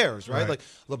fault of theirs, right? Like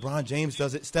LeBron James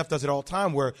does it, Steph does it all the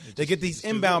time, where they get these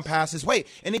inbound passes,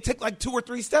 and they take like 2 or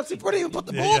 3 steps before they even put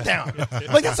the ball down.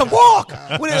 Like, that's a walk.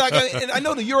 And I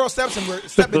know the Euro steps and we're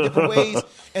stepping different ways,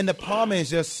 and the palming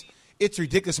is just, it's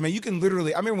ridiculous, man. You can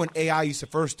literally, I remember when AI used to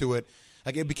first do it,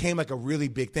 like, it became like a really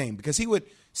big thing because he would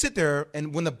sit there,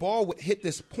 and when the ball would hit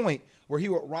this point where he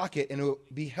would rock it and it would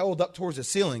be held up towards the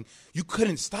ceiling, you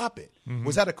couldn't stop it.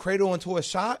 Was that a cradle into a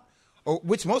shot? Or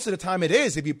which most of the time it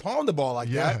is if you palm the ball like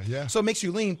that. Yeah. So it makes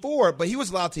you lean forward, but he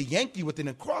was allowed to yank you with it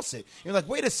and cross it. And you're like,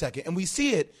 wait a second. And we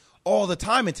see it all the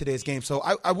time in today's game. So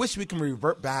I wish we can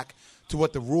revert back to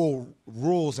what the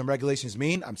rules and regulations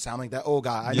mean. I'm sounding like that old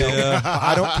guy. I know. Yeah.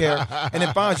 I don't care. And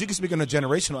then, Fonz, you can speak on the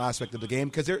generational aspect of the game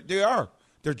because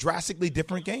they're drastically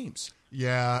different games.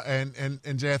 Yeah,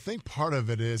 and Jay, I think part of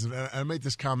it is, and I made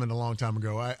this comment a long time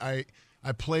ago. I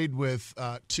played with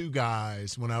two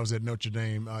guys when I was at Notre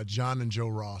Dame, John and Joe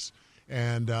Ross,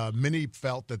 and many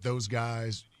felt that those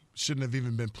guys shouldn't have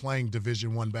even been playing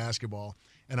Division I basketball.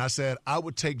 And I said I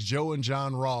would take Joe and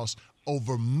John Ross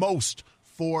over most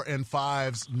 4 and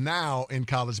 5s now in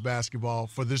college basketball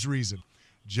for this reason.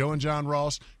 Joe and John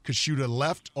Ross could shoot a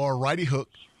left or a righty hook.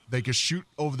 They could shoot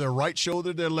over their right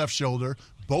shoulder, their left shoulder.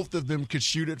 Both of them could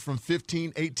shoot it from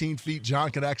 15, 18 feet.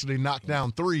 John could actually knock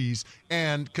down threes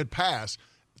and could pass.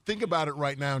 Think about it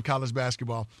right now in college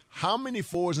basketball. How many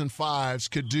 4s and 5s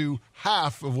could do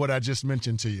half of what I just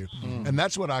mentioned to you? And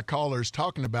that's what our caller is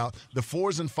talking about. The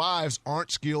 4s and 5s aren't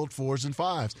skilled 4s and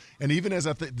 5s. And even as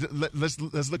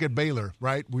let's look at Baylor,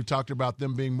 right? We've talked about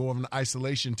them being more of an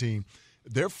isolation team.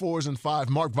 Their 4s and 5s,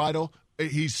 Mark Vital,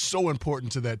 he's so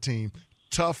important to that team.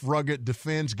 Tough, rugged,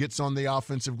 defends, gets on the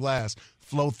offensive glass.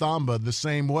 Flo Thamba, the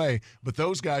same way. But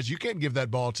those guys, you can't give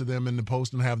that ball to them in the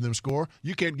post and have them score.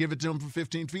 You can't give it to them from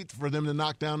 15 feet for them to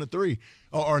knock down a three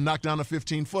or knock down a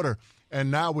 15-footer. And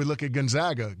now we look at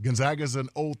Gonzaga. Gonzaga's an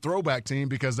old throwback team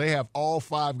because they have all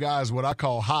 5 guys, what I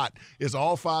call hot, is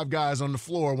all 5 guys on the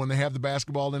floor when they have the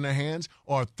basketball in their hands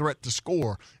are a threat to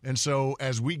score. And so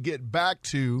as we get back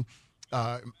to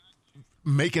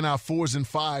making our 4s and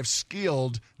 5s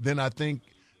skilled, then I think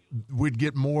we'd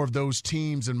get more of those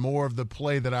teams and more of the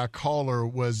play that our caller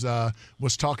was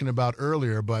talking about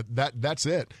earlier. But that's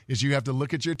it, is you have to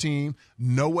look at your team,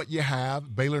 know what you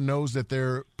have. Baylor knows that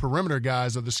their perimeter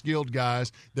guys are the skilled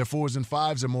guys. Their 4s and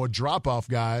 5s are more drop-off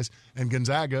guys. And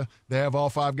Gonzaga, they have all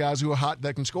 5 guys who are hot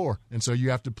that can score. And so you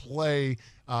have to play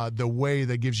the way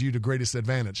that gives you the greatest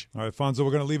advantage. All right, Fonzo,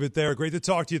 we're going to leave it there. Great to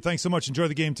talk to you. Thanks so much. Enjoy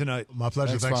the game tonight. My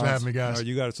pleasure. Thanks for having me, guys. All right,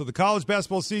 you got it. So the college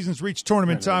basketball season's reached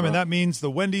tournament time, and that means the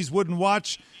Wendy's Wooden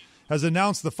Watch has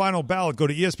announced the final ballot. Go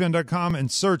to ESPN.com and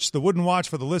search the Wooden Watch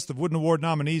for the list of Wooden Award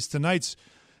nominees. Tonight's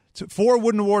 4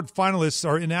 Wooden Award finalists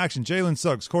are in action. Jalen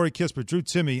Suggs, Corey Kispert, Drew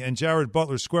Timme, and Jared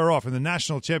Butler square off in the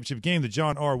national championship game, the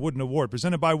John R. Wooden Award,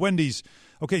 presented by Wendy's.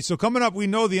 Okay, so coming up, we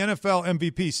know the NFL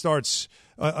MVP starts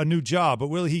a new job, but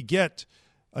will he get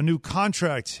a new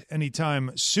contract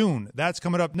anytime soon? That's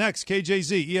coming up next.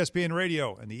 KJZ, ESPN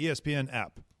Radio, and the ESPN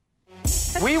app.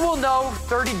 We will know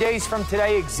 30 days from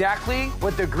today exactly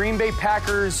what the Green Bay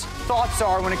Packers' thoughts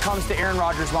are when it comes to Aaron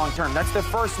Rodgers long term. That's the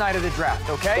first night of the draft,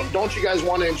 okay? Don't you guys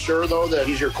want to ensure, though, that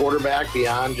he's your quarterback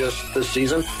beyond just this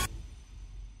season?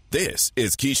 This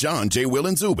is Keyshawn, J. Will,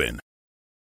 and Zubin.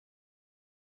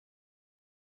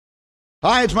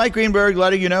 Hi, it's Mike Greenberg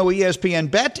letting you know ESPN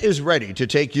Bet is ready to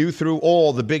take you through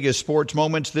all the biggest sports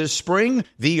moments this spring.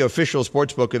 The official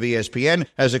sportsbook of ESPN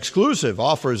has exclusive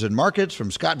offers and markets from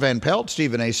Scott Van Pelt,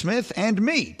 Stephen A. Smith, and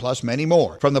me, plus many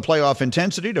more. From the playoff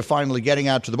intensity to finally getting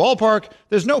out to the ballpark,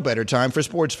 there's no better time for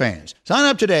sports fans. Sign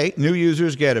up today. New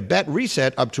users get a bet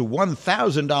reset up to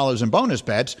 $1,000 in bonus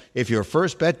bets if your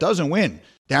first bet doesn't win.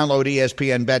 Download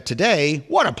ESPN Bet today.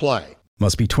 What a play.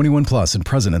 Must be 21 plus and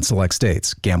present in select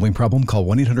states. Gambling problem? Call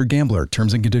 1-800-GAMBLER.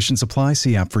 Terms and conditions apply.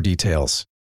 See app for details.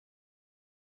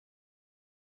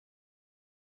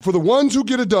 For the ones who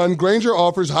get it done, Grainger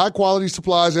offers high-quality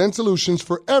supplies and solutions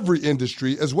for every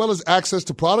industry, as well as access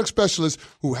to product specialists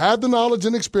who have the knowledge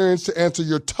and experience to answer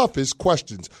your toughest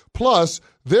questions. Plus,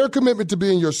 their commitment to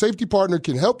being your safety partner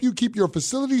can help you keep your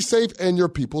facility safe and your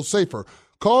people safer.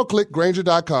 Call, click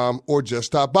Grainger.com, or just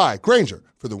stop by. Grainger,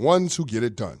 for the ones who get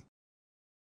it done.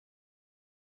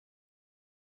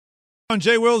 On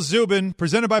J. Will Zubin,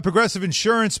 presented by Progressive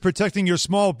Insurance. Protecting your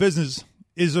small business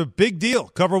is a big deal.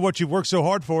 Cover what you've worked so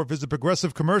hard for. Visit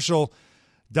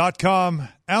progressivecommercial.com.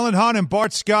 Alan Hahn and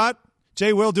Bart Scott.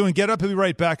 J. Will doing Get Up. He'll be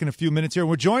right back in a few minutes here.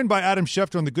 We're joined by Adam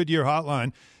Schefter on the Goodyear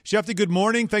Hotline. Schefter, good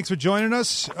morning. Thanks for joining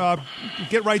us.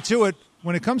 Get right to it.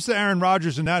 When it comes to Aaron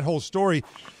Rodgers and that whole story,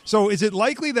 so is it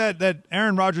likely that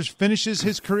Aaron Rodgers finishes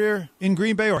his career in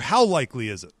Green Bay, or how likely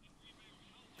is it?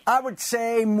 I would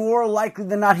say more likely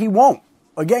than not he won't.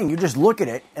 Again, you just look at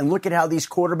it and look at how these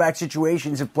quarterback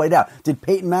situations have played out. Did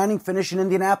Peyton Manning finish in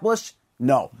Indianapolis?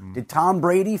 No. Did Tom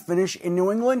Brady finish in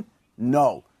New England?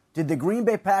 No. Did the Green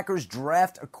Bay Packers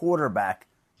draft a quarterback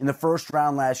in the first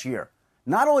round last year?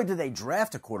 Not only did they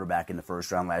draft a quarterback in the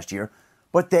first round last year,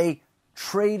 but they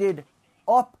traded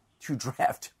up to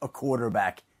draft a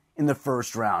quarterback in the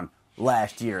first round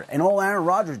last year. And all Aaron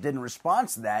Rodgers did in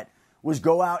response to that was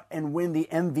go out and win the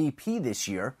MVP this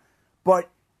year. But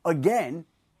again,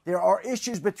 there are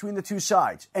issues between the two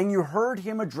sides. And you heard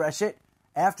him address it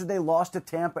after they lost to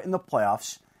Tampa in the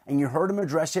playoffs. And you heard him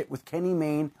address it with Kenny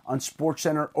Mayne on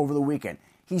SportsCenter over the weekend.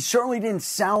 He certainly didn't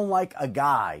sound like a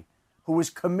guy who was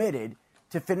committed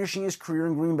to finishing his career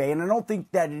in Green Bay. And I don't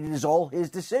think that it is all his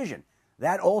decision.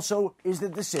 That also is the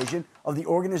decision of the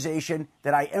organization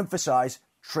that I emphasize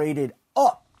traded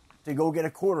up to go get a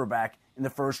quarterback in the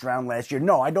first round last year.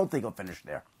 No, I don't think he'll finish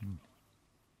there.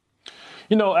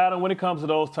 You know, Adam, when it comes to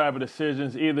those type of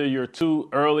decisions, either you're too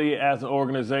early as an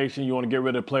organization, you want to get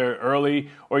rid of the player early,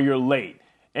 or you're late.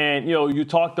 And, you know, you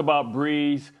talked about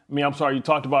you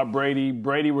talked about Brady.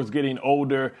 Brady was getting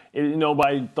older.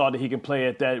 Nobody thought that he could play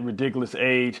at that ridiculous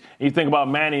age. And you think about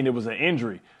Manning, it was an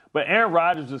injury. But Aaron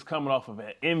Rodgers is coming off of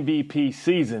an MVP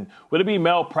season. Would it be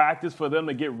malpractice for them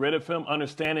to get rid of him,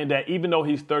 understanding that even though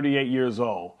he's 38 years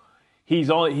old, he's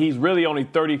really only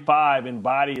 35 in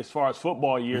body as far as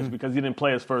football years because he didn't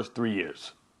play his first 3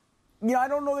 years? Yeah, I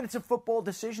don't know that it's a football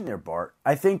decision there, Bart.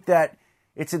 I think that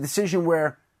it's a decision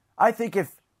where I think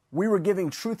if we were giving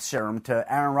truth serum to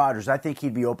Aaron Rodgers, I think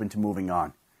he'd be open to moving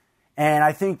on. And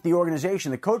I think the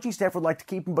organization, the coaching staff would like to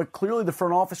keep him, but clearly the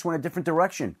front office went a different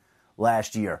direction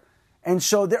last year. And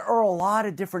so there are a lot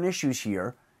of different issues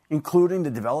here, including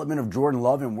the development of Jordan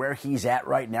Love and where he's at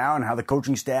right now and how the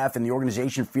coaching staff and the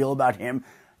organization feel about him.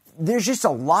 There's just a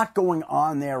lot going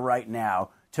on there right now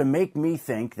to make me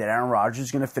think that Aaron Rodgers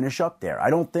is going to finish up there. I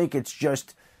don't think it's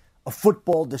just a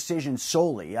football decision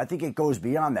solely. I think it goes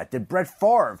beyond that. Did Brett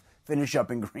Favre finish up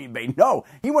in Green Bay? No.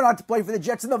 He went on to play for the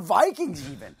Jets and the Vikings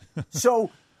even. So,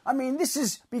 I mean, this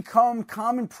has become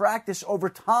common practice over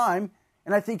time,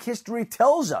 and I think history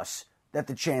tells us that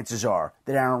the chances are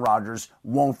that Aaron Rodgers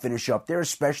won't finish up there,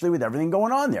 especially with everything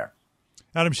going on there.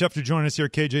 Adam Schefter joining us here,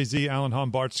 KJZ, Alan Hahn,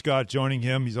 Bart Scott joining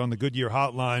him. He's on the Goodyear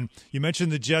hotline. You mentioned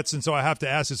the Jets, and so I have to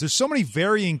ask this. There's so many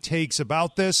varying takes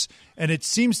about this, and it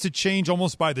seems to change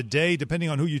almost by the day, depending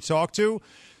on who you talk to.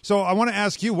 So I want to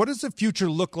ask you, what does the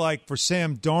future look like for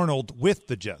Sam Darnold with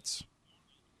the Jets?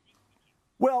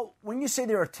 Well, when you say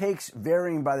there are takes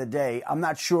varying by the day, I'm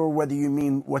not sure whether you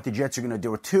mean what the Jets are going to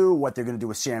do with two, what they're going to do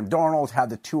with Sam Darnold, how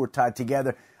the two are tied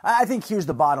together. I think here's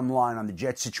the bottom line on the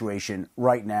Jets situation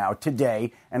right now,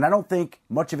 today, and I don't think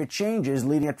much of it changes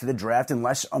leading up to the draft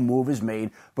unless a move is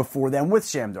made before then with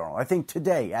Sam Darnold. I think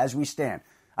today, as we stand,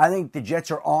 I think the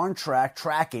Jets are on track,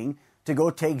 tracking to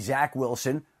go take Zach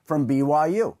Wilson from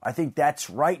BYU. I think that's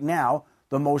right now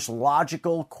the most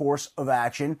logical course of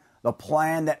action, the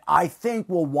plan that I think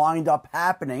will wind up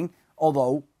happening,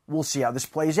 although we'll see how this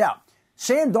plays out.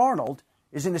 Sam Darnold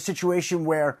is in a situation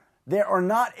where there are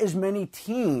not as many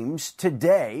teams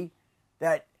today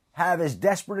that have as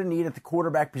desperate a need at the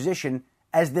quarterback position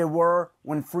as there were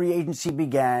when free agency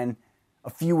began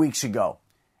a few weeks ago.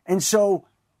 And so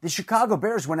the Chicago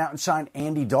Bears went out and signed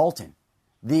Andy Dalton.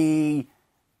 The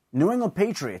New England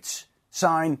Patriots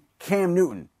signed Cam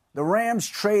Newton. The Rams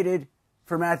traded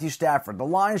for Matthew Stafford. The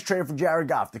Lions traded for Jared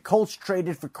Goff. The Colts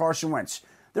traded for Carson Wentz.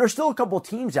 There are still a couple of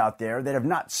teams out there that have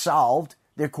not solved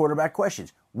their quarterback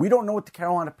questions. We don't know what the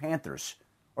Carolina Panthers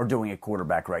are doing at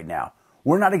quarterback right now.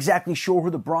 We're not exactly sure who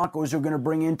the Broncos are going to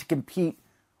bring in to compete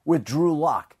with Drew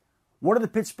Lock. What are the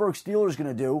Pittsburgh Steelers going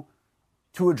to do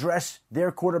to address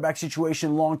their quarterback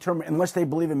situation long term unless they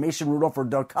believe in Mason Rudolph or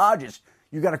Doug Hodges?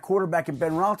 You got a quarterback in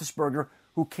Ben Roethlisberger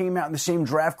who came out in the same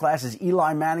draft class as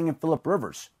Eli Manning and Phillip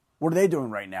Rivers. What are they doing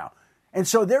right now? And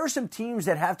so there are some teams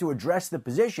that have to address the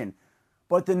position,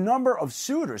 but the number of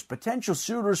suitors, potential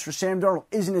suitors for Sam Darnold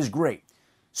isn't as great.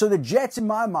 So the Jets, in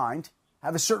my mind,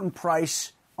 have a certain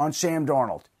price on Sam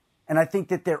Darnold. And I think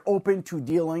that they're open to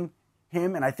dealing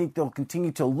him, and I think they'll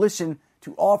continue to listen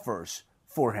to offers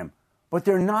for him. But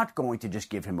they're not going to just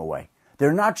give him away.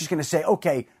 They're not just going to say,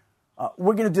 okay,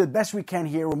 we're going to do the best we can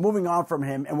here. We're moving on from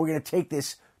him, and we're going to take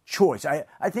this choice.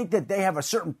 I think that they have a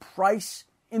certain price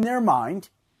in their mind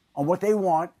on what they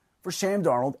want for Sam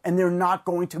Darnold, and they're not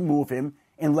going to move him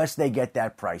unless they get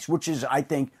that price, which is, I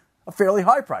think, a fairly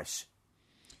high price.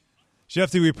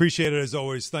 Shefty, we appreciate it as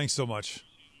always. Thanks so much.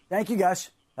 Thank you, guys.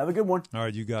 Have a good one. All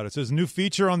right, you got it. So there's a new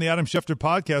feature on the Adam Schefter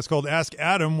podcast called Ask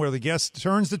Adam, where the guest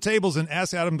turns the tables and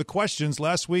asks Adam the questions.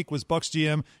 Last week was Bucs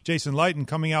GM Jason Lighton.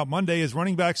 Coming out Monday is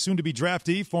running back, soon-to-be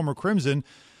draftee, former Crimson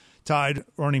Tide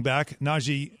running back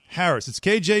Najee Harris. It's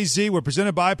KJZ. We're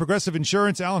presented by Progressive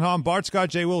Insurance. Alan Hahn, Bart Scott,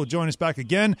 Jay Will join us back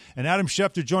again. And Adam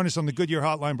Schefter join us on the Goodyear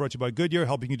Hotline, brought to you by Goodyear,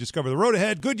 helping you discover the road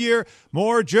ahead. Goodyear,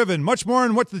 more driven. Much more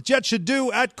on what the Jets should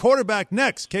do at quarterback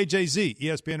next. KJZ,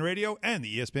 ESPN Radio, and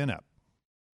the ESPN app.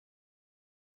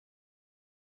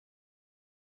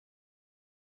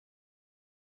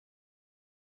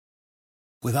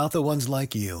 Without the ones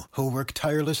like you, who work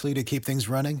tirelessly to keep things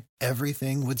running,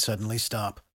 everything would suddenly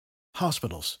stop.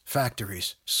 Hospitals,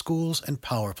 factories, schools, and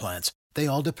power plants, they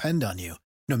all depend on you.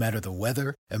 No matter the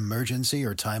weather, emergency,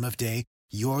 or time of day,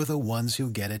 you're the ones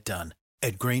who get it done.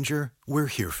 At Grainger, we're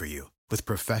here for you with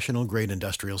professional-grade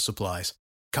industrial supplies.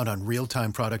 Count on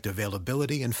real-time product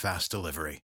availability and fast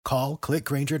delivery. Call, click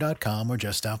Grainger.com, or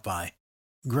just stop by.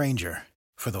 Grainger,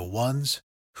 for the ones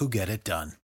who get it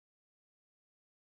done.